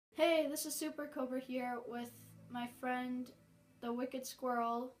Hey, this is SuperCrobra here with my friend, the Wicked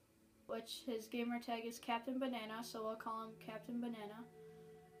Squirrel, which his gamer tag is Captain Banana, so we'll call him Captain Banana.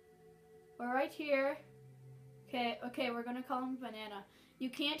 We're right here. Okay, we're gonna call him Banana. You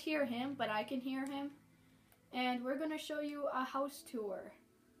can't hear him, but I can hear him. And we're gonna show you a house tour.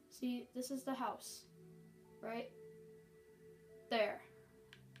 See, this is the house. Right? There.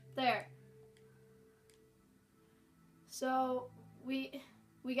 So,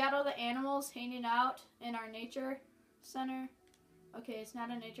 we got all the animals hanging out in our nature center. Okay, it's not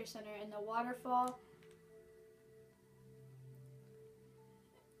a nature center. In the waterfall.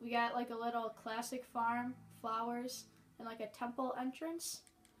 We got like a little classic farm, flowers, and like a temple entrance.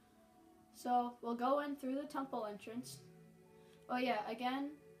 So we'll go in through the temple entrance. Oh yeah,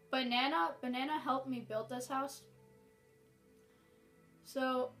 again, Banana helped me build this house.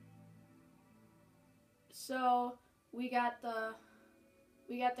 So we got the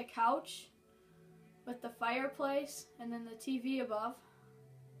couch with the fireplace and then the TV above.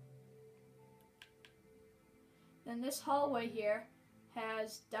 Then this hallway here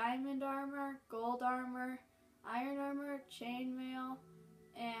has diamond armor, gold armor, iron armor, chainmail,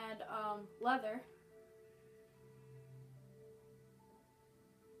 and leather.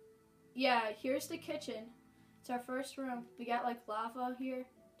 Yeah, here's the kitchen. It's our first room. We got like lava here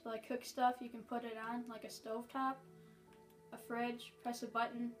to like cook stuff. You can put it on like a stovetop. A fridge, press the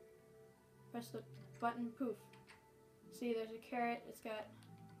button, poof. See, there's a carrot. It's got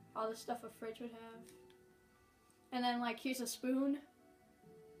all the stuff a fridge would have. And then like here's a spoon.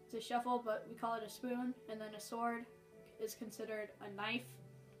 It's a shuffle, but we call it a spoon. And then a sword is considered a knife,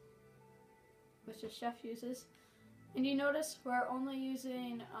 which the chef uses. And you notice we're only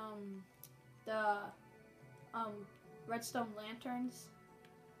using the redstone lanterns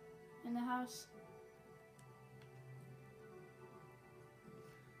in the house.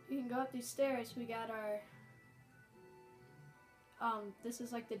 You can go up these stairs. We got our this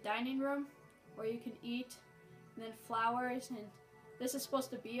is like the dining room where you can eat, and then flowers, and this is supposed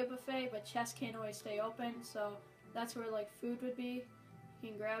to be a buffet, but chests can't always stay open, so that's where like food would be. You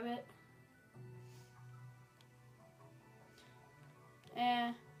can grab it.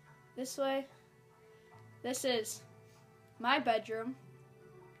 And this way, this is my bedroom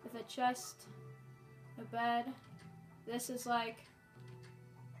with a chest, a bed. This is like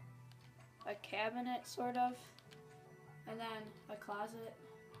a cabinet, sort of, and then a closet.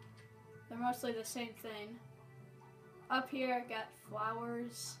 They're mostly the same thing. Up here, got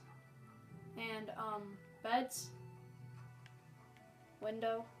flowers and beds.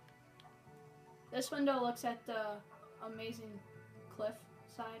 Window. This window looks at the amazing cliff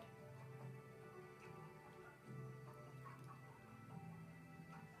side.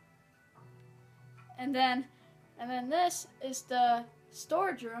 And then this is the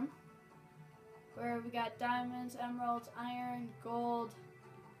storage room, where we got diamonds, emeralds, iron, gold,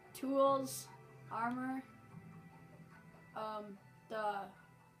 tools, armor, the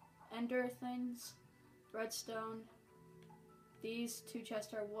ender things, redstone. These two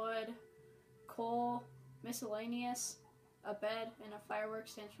chests are wood, coal, miscellaneous, a bed, and a firework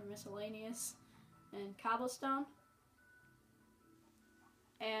stands for miscellaneous, and cobblestone.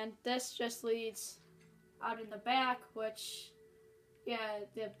 And this just leads out in the back, which, yeah,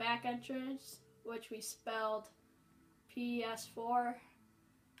 the back entrance, which we spelled PS4,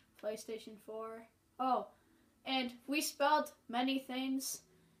 PlayStation 4. Oh, and we spelled many things.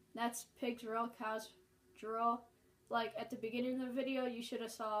 That's pigs roll, cows drool. Like at the beginning of the video, you should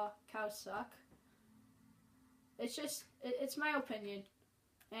have saw cows suck. It's just, it's my opinion.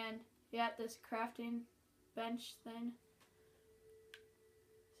 And yeah, this crafting bench thing.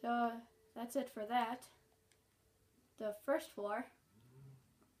 So that's it for that. The first floor.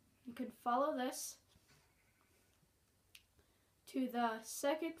 You can follow this to the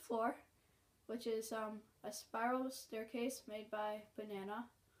second floor, which is a spiral staircase made by Banana.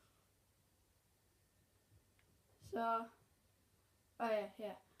 So, oh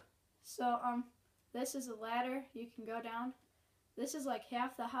yeah. So this is a ladder you can go down. This is like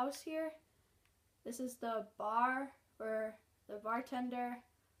half the house here. This is the bar where the bartender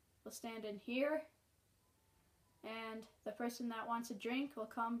will stand in here. And the person that wants a drink will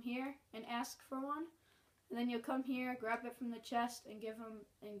come here and ask for one. And then you'll come here, grab it from the chest, and give them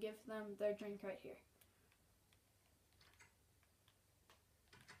their drink right here.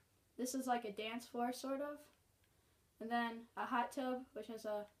 This is like a dance floor, sort of. And then a hot tub, which is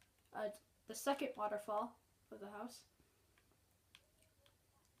the second waterfall of the house.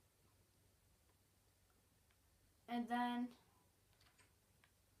 And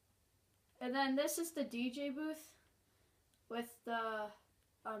then this is the DJ booth with the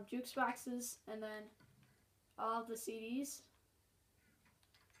jukes boxes, and then all of the CDs.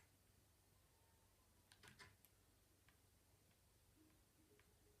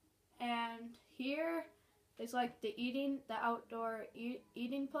 And here is like the outdoor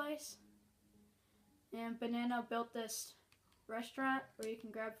eating place. And Banana built this restaurant where you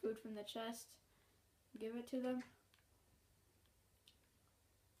can grab food from the chest and give it to them.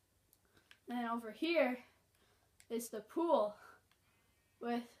 And then over here is the pool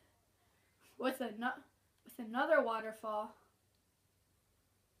with another waterfall.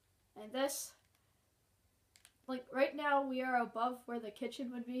 And this, like right now we are above where the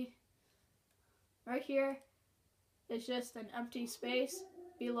kitchen would be. Right here is just an empty space.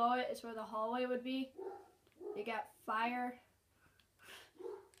 Below it is where the hallway would be. You got fire.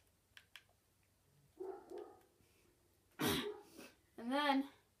 And then,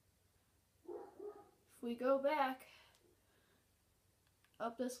 if we go back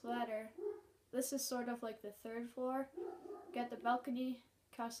up this ladder, this is sort of like the third floor. Got the balcony,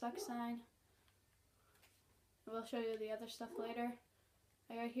 cow suck sign. We'll show you the other stuff later.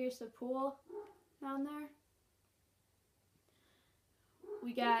 Here's the pool down there.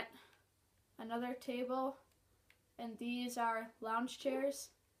 We got another table, and these are lounge chairs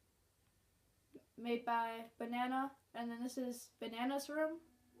made by Banana. And then this is Banana's room.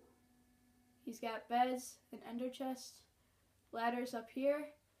 He's got beds, an ender chest, ladders up here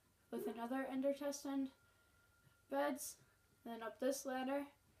with another ender chest and beds. And then up this ladder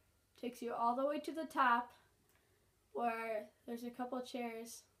takes you all the way to the top where there's a couple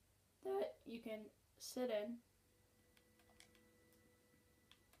chairs that you can sit in.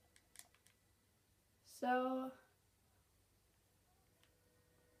 So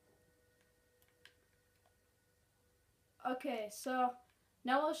okay, so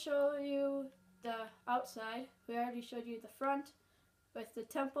now I'll show you the outside. We already showed you the front with the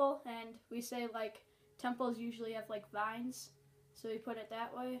temple, and we say like temples usually have like vines, so we put it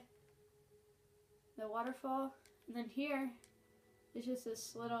that way. The waterfall, and then here is just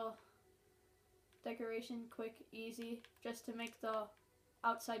this little decoration, quick, easy, just to make the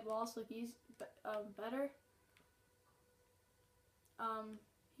outside walls look better.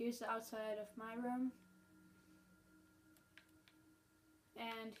 Here's the outside of my room.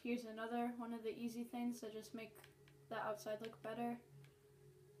 And here's another one of the easy things that just make the outside look better.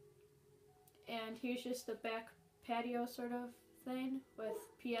 And here's just the back patio sort of thing with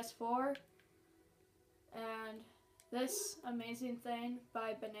PS4. And this amazing thing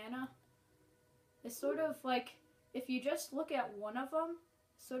by Banana is sort of like, if you just look at one of them,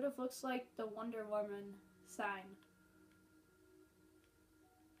 it sort of looks like the Wonder Woman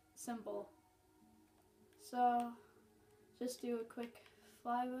symbol. So just do a quick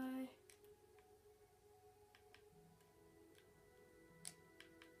flyby.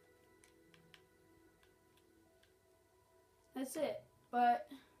 That's it, but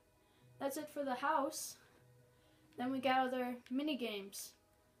that's it for the house. Then we got other mini games.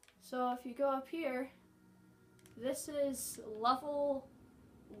 So if you go up here, this is level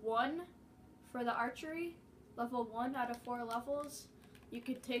 1 for the archery. Level 1 out of 4 levels. You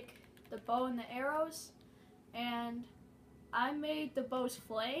could take the bow and the arrows, and I made the bow's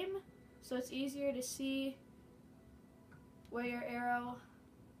flame, so it's easier to see where your arrow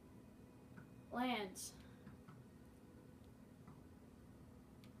lands.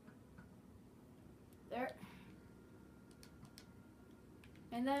 There.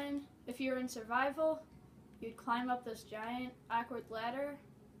 And then, if you're in survival, you'd climb up this giant, awkward ladder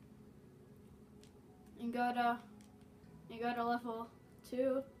and go to level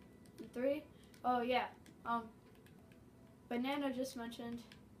 2 and 3. Oh yeah, Banana just mentioned,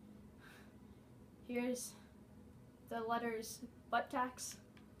 here's the letters buttocks.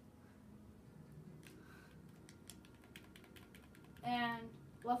 And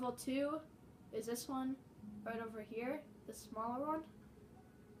level 2 is this one right over here, the smaller one.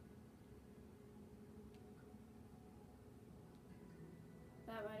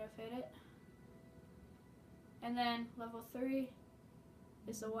 That might have hit it. And then level 3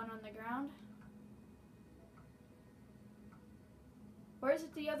 is the one on the ground. Or is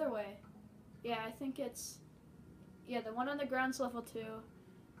it the other way? Yeah, I think it's, yeah, the one on the ground's level 2.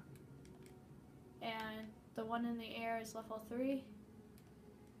 And the one in the air is level 3.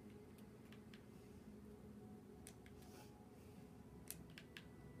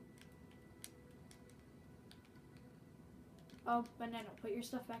 Oh, Banana, put your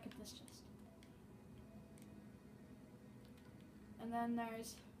stuff back in this chest. And then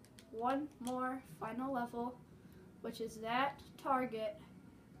there's one more final level, which is that target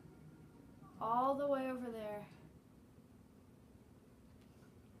all the way over there.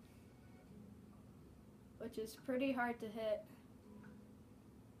 which is pretty hard to hit.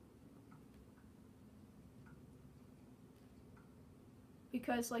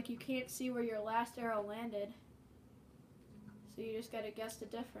 Because like you can't see where your last arrow landed. So you just gotta guess the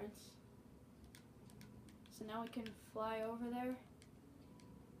difference. So now we can fly over there.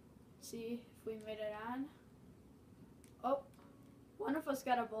 See if we made it on. Oh, one of us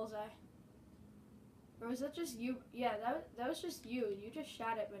got a bullseye. Or was that just you? Yeah, that was just you. You just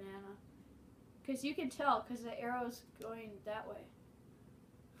shot at Banana. Because you can tell because the arrow's going that way.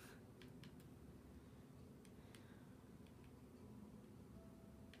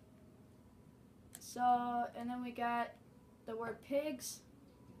 So, and then we got the word pigs,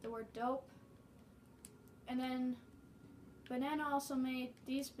 the word dope, and then Banana also made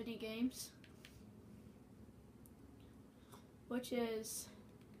these mini games, which is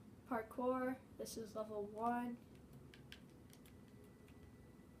parkour. This is level 1.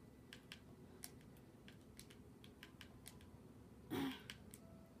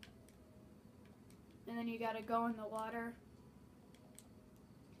 And then you gotta go in the water.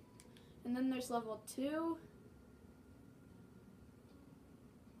 And then there's level 2.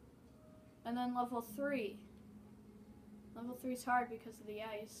 And then level 3. Level 3 is hard because of the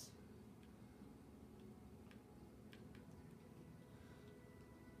ice.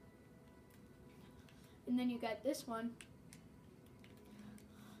 And then you got this one,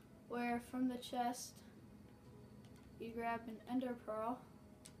 where from the chest, you grab an ender pearl.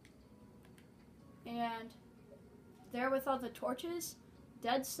 And there with all the torches,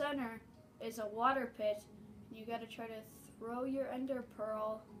 dead center is a water pit. And you gotta try to throw your ender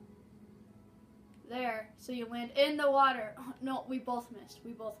pearl there, so you land in the water. Oh, no, we both missed.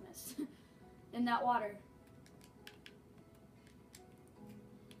 We both missed. In that water.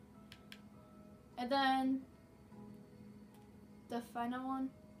 And then the final one.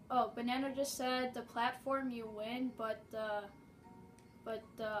 Oh, Banana just said the platform you win, but the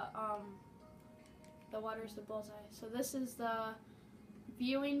water's the bullseye. So this is the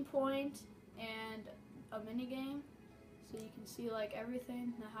viewing point and a mini game. So you can see like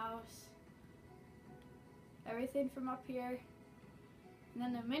everything, the house, everything from up here. And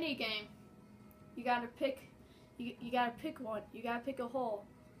then the mini game, you gotta pick you gotta pick one. You gotta pick a hole.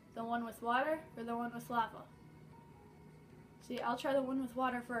 The one with water or the one with lava. See, I'll try the one with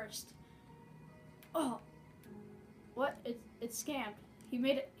water first. Oh, what? It's scammed. He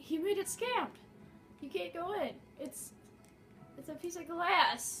made it scammed. You can't go in. It's a piece of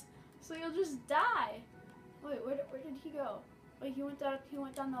glass, so you'll just die. Wait, where did he go? Wait, he went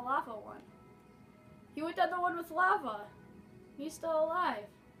down the lava one. He went down the one with lava. He's still alive.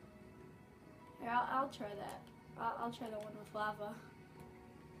 Here, I'll try that. I'll try the one with lava.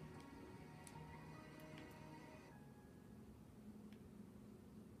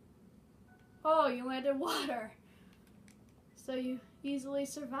 Oh, you landed water. So you easily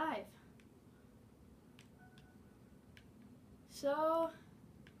survive. So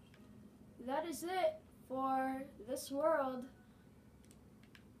that is it for this world.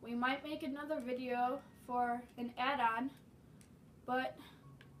 We might make another video for an add-on, but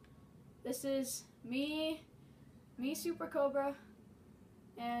this is me SuperCrobra,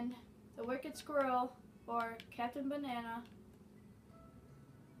 and the Wicked Squirrel, or Captain Banana,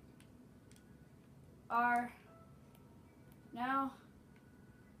 are now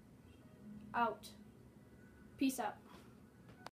out. Peace out.